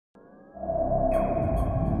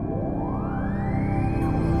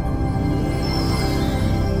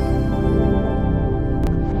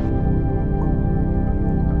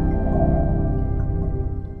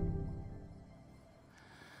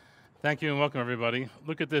Thank you and welcome, everybody.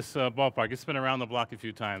 Look at this ballpark. It's been around the block a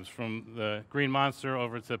few times, from the Green Monster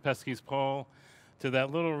over to Pesky's Pole to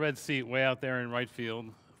that little red seat way out there in right field,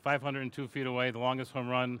 502 feet away, the longest home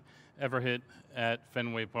run ever hit at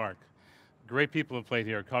Fenway Park. Great people have played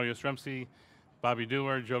here. Carl Yastrzemski, Bobby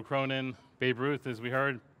Dewar, Joe Cronin, Babe Ruth, as we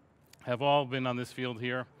heard, have all been on this field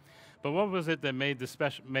here. But what was it that made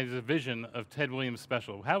the vision of Ted Williams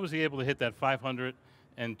special? How was he able to hit that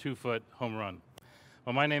 502-foot home run?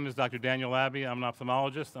 Well, my name is Dr. Daniel Abbey. I'm an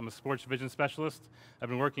ophthalmologist. I'm a sports vision specialist. I've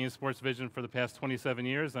been working in sports vision for the past 27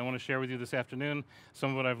 years. I want to share with you this afternoon some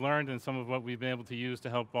of what I've learned and some of what we've been able to use to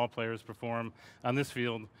help ball players perform on this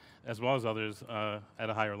field, as well as others, at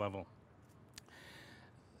a higher level.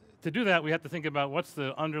 To do that, we have to think about what's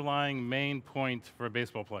the underlying main point for a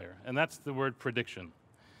baseball player, and that's the word prediction.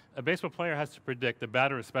 A baseball player has to predict, a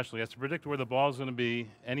batter especially, has to predict where the ball is going to be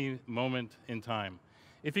any moment in time.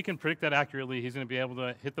 If he can predict that accurately, he's going to be able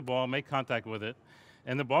to hit the ball, make contact with it,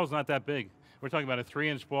 and the ball's not that big. We're talking about a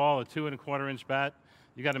 3-inch ball, a 2¼ inch bat.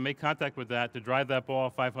 You got to make contact with that to drive that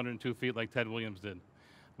ball 502 feet like Ted Williams did.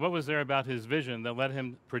 What was there about his vision that let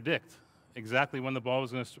him predict exactly when the ball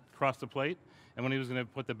was going to cross the plate and when he was going to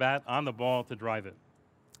put the bat on the ball to drive it?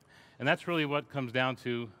 And that's really what comes down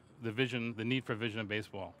to the vision, the need for vision in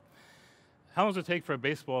baseball. How long does it take for a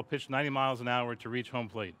baseball pitched 90 miles an hour to reach home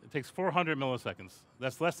plate? It takes 400 milliseconds.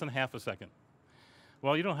 That's less than half a second.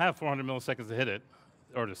 Well, you don't have 400 milliseconds to hit it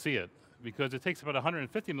or to see it, because it takes about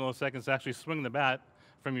 150 milliseconds to actually swing the bat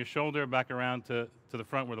from your shoulder back around to the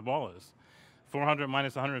front where the ball is. 400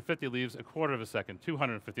 minus 150 leaves a quarter of a second,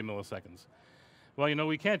 250 milliseconds. Well, you know,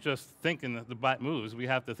 we can't just think and the bat moves. We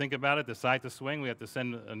have to think about it, decide to swing. We have to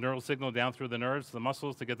send a neural signal down through the nerves, the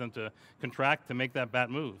muscles, to get them to contract to make that bat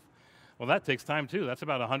move. Well, that takes time too. That's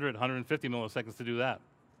about 100, 150 milliseconds to do that.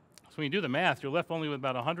 So when you do the math, you're left only with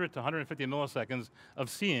about 100 to 150 milliseconds of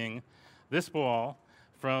seeing this ball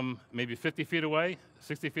from maybe 50 feet away,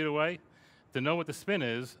 60 feet away, to know what the spin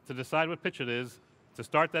is, to decide what pitch it is, to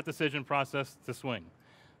start that decision process to swing.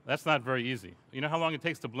 That's not very easy. You know how long it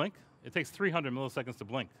takes to blink? It takes 300 milliseconds to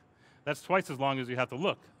blink. That's twice as long as you have to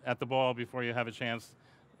look at the ball before you have a chance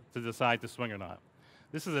to decide to swing or not.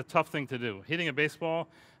 This is a tough thing to do. Hitting a baseball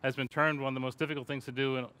has been termed one of the most difficult things to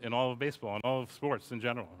do in all of baseball and all of sports in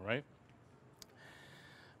general, right?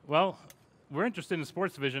 Well, we're interested in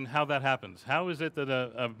sports vision, how that happens. How is it that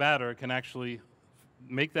a batter can actually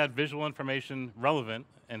make that visual information relevant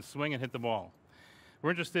and swing and hit the ball? We're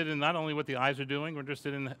interested in not only what the eyes are doing, we're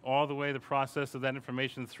interested in all the way the process of that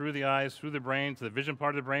information through the eyes, through the brain, to the vision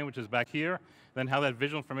part of the brain, which is back here, then how that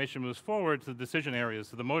visual information moves forward to the decision areas,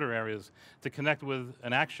 to the motor areas, to connect with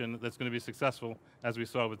an action that's going to be successful, as we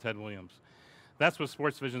saw with Ted Williams. That's what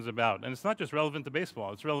sports vision is about. And it's not just relevant to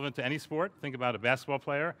baseball. It's relevant to any sport. Think about a basketball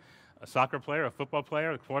player, a soccer player, a football player,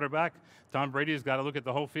 a quarterback. Tom Brady's got to look at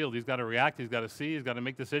the whole field. He's got to react. He's got to see. He's got to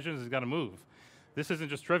make decisions. He's got to move. This isn't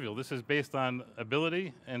just trivial. This is based on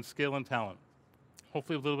ability and skill and talent.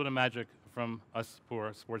 Hopefully a little bit of magic from us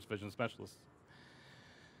poor sports vision specialists.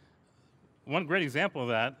 One great example of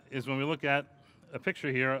that is when we look at a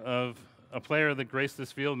picture here of a player that graced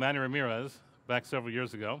this field, Manny Ramirez, back several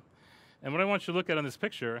years ago. And what I want you to look at on this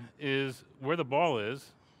picture is where the ball is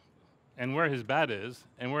and where his bat is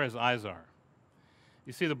and where his eyes are.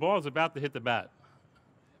 You see, the ball is about to hit the bat,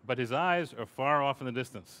 but his eyes are far off in the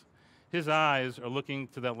distance. His eyes are looking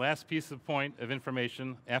to that last piece of point of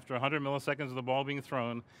information after 100 milliseconds of the ball being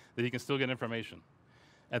thrown that he can still get information.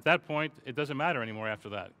 At that point, it doesn't matter anymore after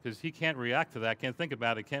that, because he can't react to that, can't think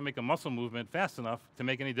about it, can't make a muscle movement fast enough to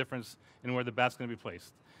make any difference in where the bat's going to be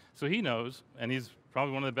placed. So he knows, and he's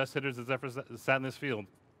probably one of the best hitters that's ever sat in this field.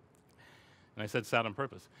 And I said sat on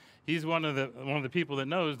purpose. He's one of the people that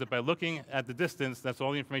knows that by looking at the distance, that's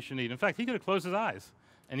all the information you need. In fact, he could have closed his eyes.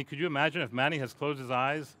 And could you imagine if Manny has closed his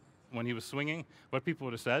eyes when he was swinging, what people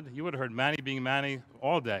would have said? You would have heard Manny being Manny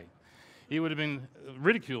all day. He would have been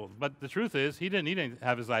ridiculed. But the truth is, he didn't need to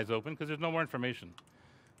have his eyes open because there's no more information.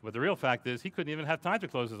 But the real fact is, he couldn't even have time to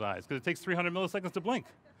close his eyes because it takes 300 milliseconds to blink.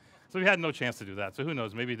 So he had no chance to do that. So who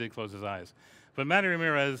knows, maybe he did close his eyes. But Manny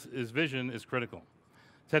Ramirez's vision is critical.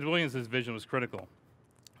 Ted Williams' vision was critical.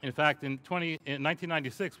 In fact, in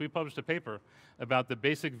 1996, we published a paper about the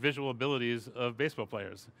basic visual abilities of baseball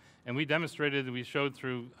players. And we demonstrated, we showed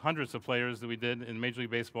through hundreds of players that we did in Major League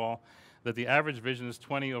Baseball, that the average vision is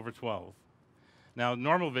 20/12. Now,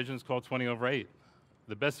 normal vision is called 20/8.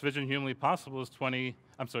 The best vision humanly possible is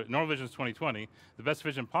normal vision is 20/20. The best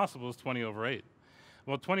vision possible is 20/8.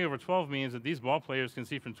 Well, 20/12 means that these ball players can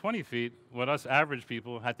see from 20 feet what us average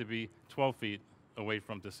people had to be 12 feet away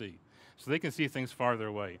from to see. So they can see things farther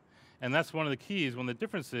away. And that's one of the keys, one of the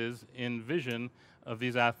differences in vision of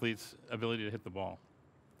these athletes' ability to hit the ball.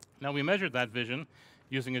 Now, we measured that vision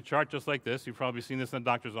using a chart just like this. You've probably seen this in a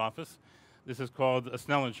doctor's office. This is called a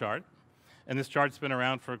Snellen chart. And this chart's been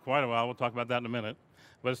around for quite a while. We'll talk about that in a minute.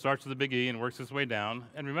 But it starts with a big E and works its way down.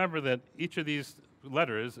 And remember that each of these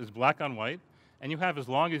letters is black on white, and you have as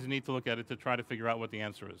long as you need to look at it to try to figure out what the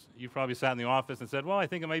answer is. You've probably sat in the office and said, well, I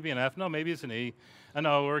think it might be an F. No, maybe it's an E, an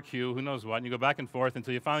O, or a Q, who knows what. And you go back and forth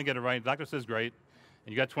until you finally get it right. The doctor says, great.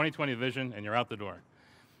 And you got 20/20 vision, and you're out the door.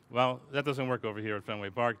 Well, that doesn't work over here at Fenway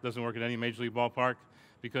Park. It doesn't work at any Major League ballpark,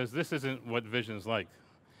 because this isn't what vision is like.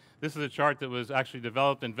 This is a chart that was actually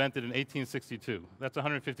developed, invented in 1862. That's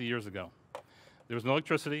 150 years ago. There was no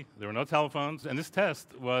electricity, there were no telephones, and this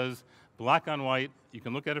test was black on white. You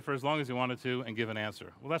can look at it for as long as you wanted to and give an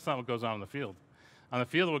answer. Well, that's not what goes on in the field. On the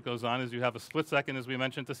field, what goes on is you have a split second, as we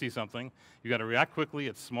mentioned, to see something. You got to react quickly.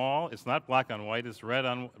 It's small. It's not black on white. It's red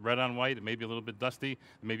on white. It may be a little bit dusty.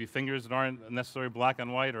 There may be fingers that aren't necessarily black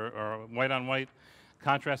on white or white on white.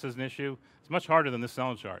 Contrast is an issue. It's much harder than this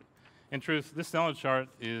Snellen chart. In truth, this Snellen chart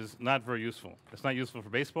is not very useful. It's not useful for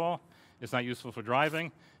baseball. It's not useful for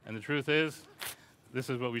driving. And the truth is, this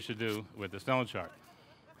is what we should do with the Snellen chart.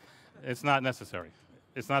 It's not necessary.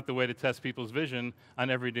 It's not the way to test people's vision on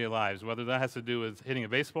everyday lives, whether that has to do with hitting a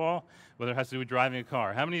baseball, whether it has to do with driving a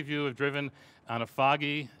car. How many of you have driven on a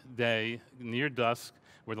foggy day near dusk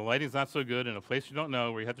where the lighting's not so good in a place you don't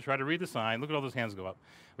know, where you have to try to read the sign? Look at all those hands go up.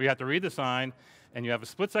 Where you have to read the sign, and you have a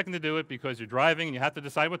split second to do it because you're driving and you have to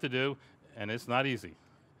decide what to do, and it's not easy.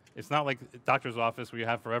 It's not like a doctor's office where you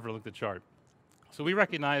have forever to look at the chart. So we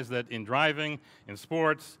recognize that in driving, in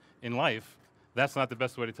sports, in life, that's not the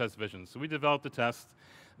best way to test vision. So we developed a test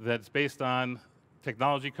that's based on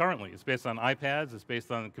technology currently. It's based on iPads. It's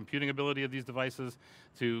based on the computing ability of these devices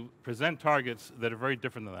to present targets that are very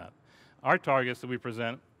different than that. Our targets that we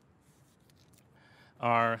present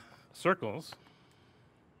are circles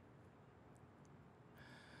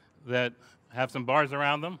that have some bars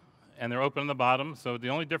around them, and they're open on the bottom. So the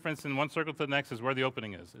only difference in one circle to the next is where the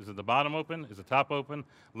opening is. Is it the bottom open? Is the top open?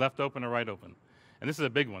 Left open or right open? And this is a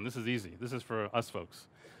big one. This is easy. This is for us folks.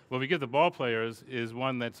 What we give the ball players is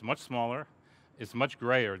one that's much smaller. It's much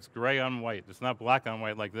grayer. It's gray on white. It's not black on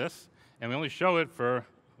white like this. And we only show it for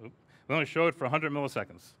 100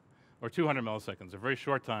 milliseconds or 200 milliseconds, a very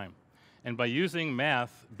short time. And by using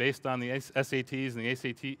math based on the SATs and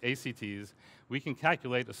the ACTs, we can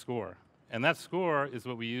calculate a score. And that score is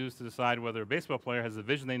what we use to decide whether a baseball player has the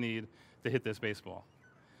vision they need to hit this baseball.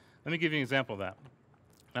 Let me give you an example of that.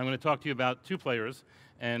 I'm going to talk to you about two players,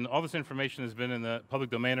 and all this information has been in the public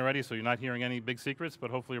domain already, so you're not hearing any big secrets, but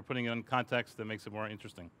hopefully you're putting it in context that makes it more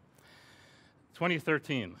interesting.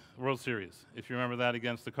 2013 World Series, if you remember that,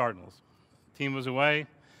 against the Cardinals. Team was away.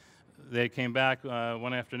 They came back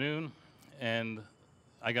one afternoon, and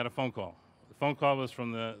I got a phone call. The phone call was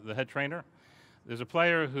from the head trainer. There's a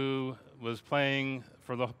player who was playing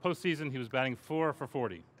for the postseason. He was batting 4 for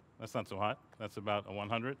 40. That's not so hot. That's about a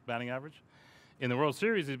 100 batting average. In the World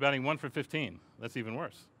Series, he's batting 1 for 15. That's even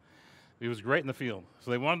worse. He was great in the field. So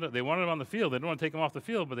they wanted him on the field. They didn't want to take him off the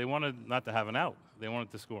field, but they wanted not to have an out. They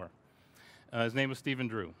wanted to score. His name was Stephen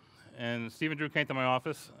Drew. And Stephen Drew came to my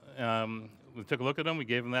office. We took a look at him. We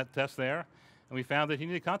gave him that test there. And we found that he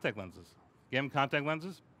needed contact lenses. Gave him contact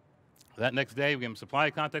lenses. That next day, we gave him a supply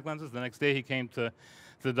of contact lenses. The next day, he came to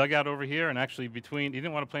the dugout over here, and actually he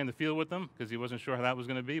didn't want to play in the field with them because he wasn't sure how that was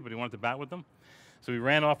going to be, but he wanted to bat with them. So we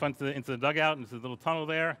ran off into the dugout, into the little tunnel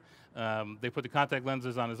there. They put the contact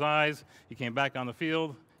lenses on his eyes. He came back on the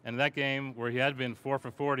field, and that game where he had been 4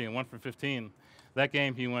 for 40 and 1 for 15, that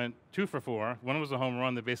game he went 2 for 4. One was a home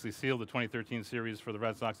run that basically sealed the 2013 series for the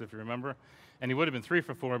Red Sox, if you remember. And he would have been 3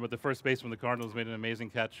 for 4, but the first baseman of the Cardinals made an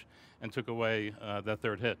amazing catch and took away that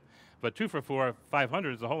third hit. But 2 for 4,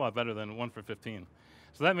 500 is a whole lot better than 1 for 15.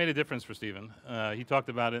 So that made a difference for Stephen. He talked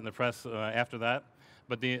about it in the press after that.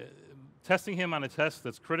 But testing him on a test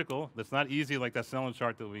that's critical, that's not easy like that Snellen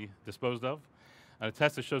chart that we disposed of, a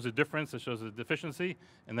test that shows a difference, that shows a deficiency,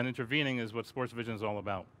 and then intervening is what sports vision is all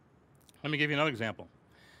about. Let me give you another example.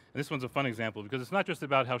 And this one's a fun example because it's not just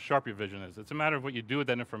about how sharp your vision is. It's a matter of what you do with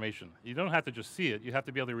that information. You don't have to just see it. You have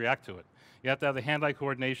to be able to react to it. You have to have the hand-eye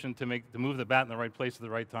coordination to move the bat in the right place at the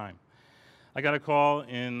right time. I got a call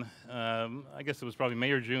in, I guess it was probably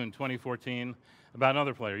May or June 2014, about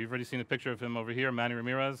another player. You've already seen a picture of him over here, Manny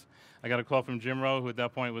Ramirez. I got a call from Jim Rowe, who at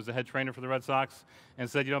that point was the head trainer for the Red Sox, and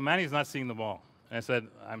said, you know, Manny's not seeing the ball. And I said,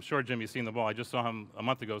 I'm sure, Jim, he's seeing the ball. I just saw him a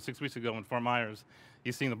month ago, 6 weeks ago in Fort Myers.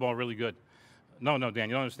 He's seeing the ball really good. No, Dan,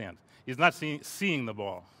 you don't understand. He's not seeing the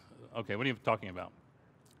ball. Okay, what are you talking about?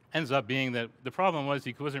 Ends up being that the problem was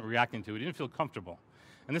he wasn't reacting to it. He didn't feel comfortable.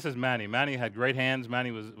 And this is Manny. Manny had great hands. Manny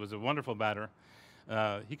was a wonderful batter.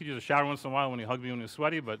 He could use a shower once in a while when he hugged me when he was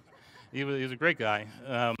sweaty, but he was a great guy.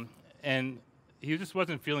 And he just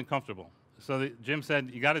wasn't feeling comfortable. So Jim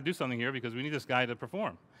said, you got to do something here because we need this guy to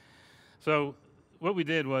perform. So what we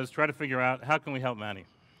did was try to figure out, how can we help Manny?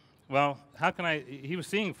 Well, he was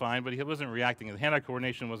seeing fine, but he wasn't reacting. The hand-eye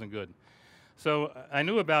coordination wasn't good. So I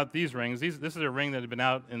knew about these rings. This is a ring that had been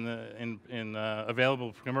out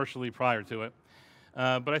available commercially prior to it.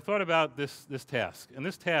 But I thought about this task. And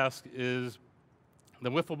this task is the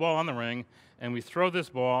wiffle ball on the ring, and we throw this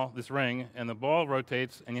ring, and the ball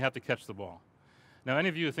rotates, and you have to catch the ball. Now, any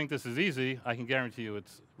of you who think this is easy, I can guarantee you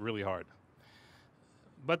it's really hard.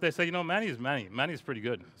 But they say, you know, Manny's pretty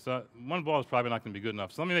good. So one ball is probably not going to be good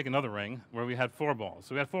enough. So let me make another ring where we had 4 balls.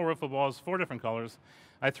 So we had 4 wiffle balls, 4 different colors.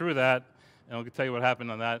 I threw that, and I'll tell you what happened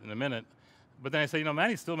on that in a minute. But then I say, you know,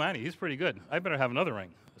 Manny's still Manny. He's pretty good. I better have another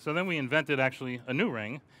ring. So then we invented actually a new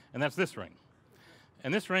ring, and that's this ring.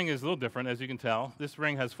 And this ring is a little different, as you can tell. This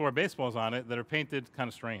ring has 4 baseballs on it that are painted kind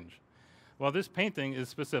of strange. Well, this painting is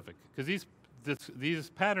specific, because these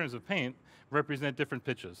patterns of paint represent different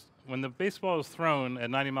pitches. When the baseball is thrown at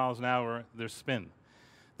 90 miles an hour, there's spin.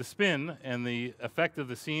 The spin and the effect of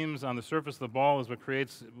the seams on the surface of the ball is what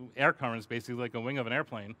creates air currents, basically like a wing of an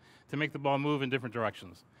airplane, to make the ball move in different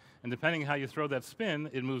directions. And depending on how you throw that spin,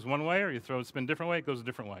 it moves one way, or you throw it spin a different way, it goes a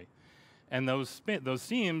different way. And those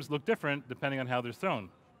seams look different depending on how they're thrown.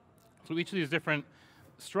 So each of these different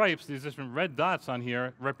stripes, these different red dots on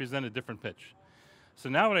here, represent a different pitch. So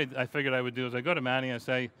now what I figured I would do is I go to Manny and I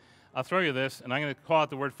say, I'll throw you this, and I'm going to call out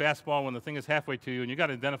the word fastball when the thing is halfway to you, and you got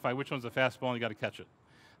to identify which one's a fastball, and you got to catch it.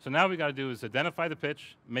 So now what we got to do is identify the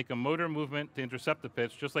pitch, make a motor movement to intercept the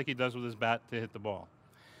pitch, just like he does with his bat to hit the ball.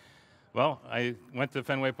 Well, I went to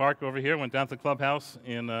Fenway Park over here, went down to the clubhouse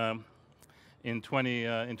in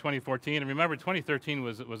 2014, and remember 2013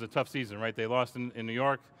 was a tough season, right? They lost in New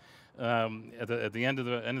York at the end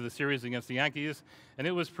of the series against the Yankees, and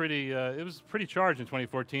it was pretty charged in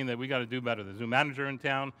 2014 that we got to do better. There's a new manager in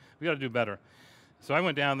town. We got to do better. So I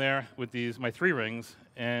went down there with my 3 rings,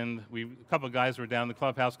 and a couple of guys were down in the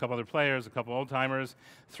clubhouse, a couple other players, a couple old timers,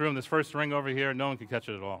 threw them this first ring over here. No one could catch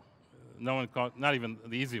it at all. No one caught, not even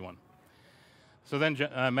the easy one. So then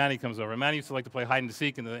Manny comes over. Manny used to like to play hide and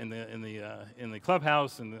seek in the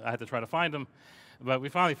clubhouse, and I had to try to find him. But we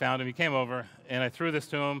finally found him. He came over, and I threw this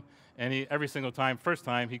to him, and every single time, first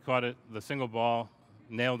time, he caught it, the single ball,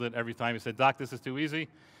 nailed it every time. He said, Doc, this is too easy.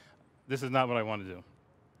 This is not what I want to do.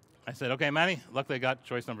 I said, okay, Manny, luckily I got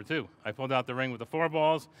choice number 2. I pulled out the ring with the 4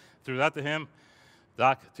 balls, threw that to him.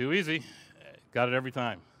 Doc, too easy. Got it every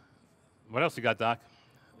time. What else you got, Doc?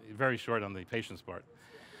 Very short on the patience part.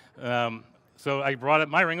 So I brought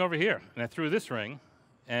my ring over here, and I threw this ring,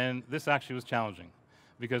 and this actually was challenging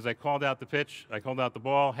because I called out the pitch, I called out the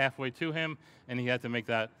ball halfway to him, and he had to make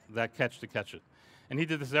that catch to catch it. And he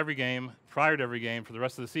did this every game, prior to every game, for the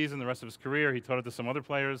rest of the season, the rest of his career. He taught it to some other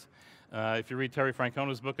players. If you read Terry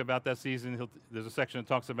Francona's book about that season, there's a section that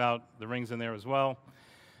talks about the rings in there as well.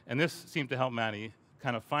 And this seemed to help Manny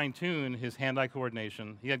kind of fine-tune his hand-eye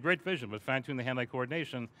coordination. He had great vision, but fine-tune the hand-eye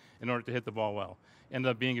coordination in order to hit the ball well.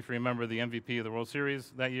 Ended up being, if you remember, the MVP of the World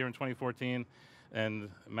Series that year in 2014. And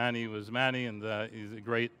Manny was Manny, and he's a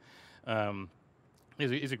great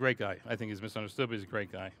guy. I think he's misunderstood, but he's a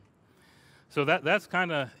great guy. So that's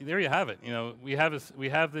kind of, there you have it. You know, we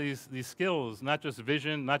have these skills, not just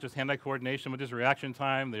vision, not just hand-eye coordination, but there's reaction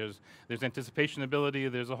time, there's anticipation ability,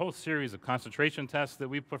 there's a whole series of concentration tests that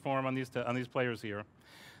we perform on these players here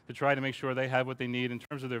to try to make sure they have what they need in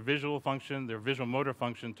terms of their visual function, their visual motor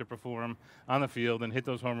function to perform on the field and hit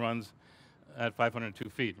those home runs at 502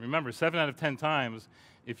 feet. Remember, 7 out of 10 times,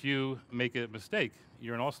 if you make a mistake,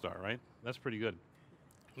 you're an all-star, right? That's pretty good.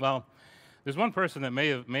 Well, there's one person that may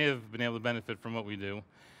have been able to benefit from what we do.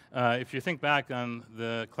 If you think back on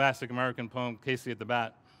the classic American poem, Casey at the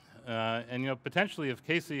Bat, and you know, potentially if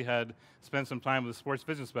Casey had spent some time with a sports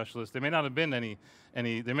vision specialist, there may not have been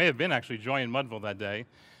there may have been actually joy in Mudville that day,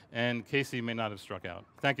 and Casey may not have struck out.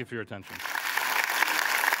 Thank you for your attention.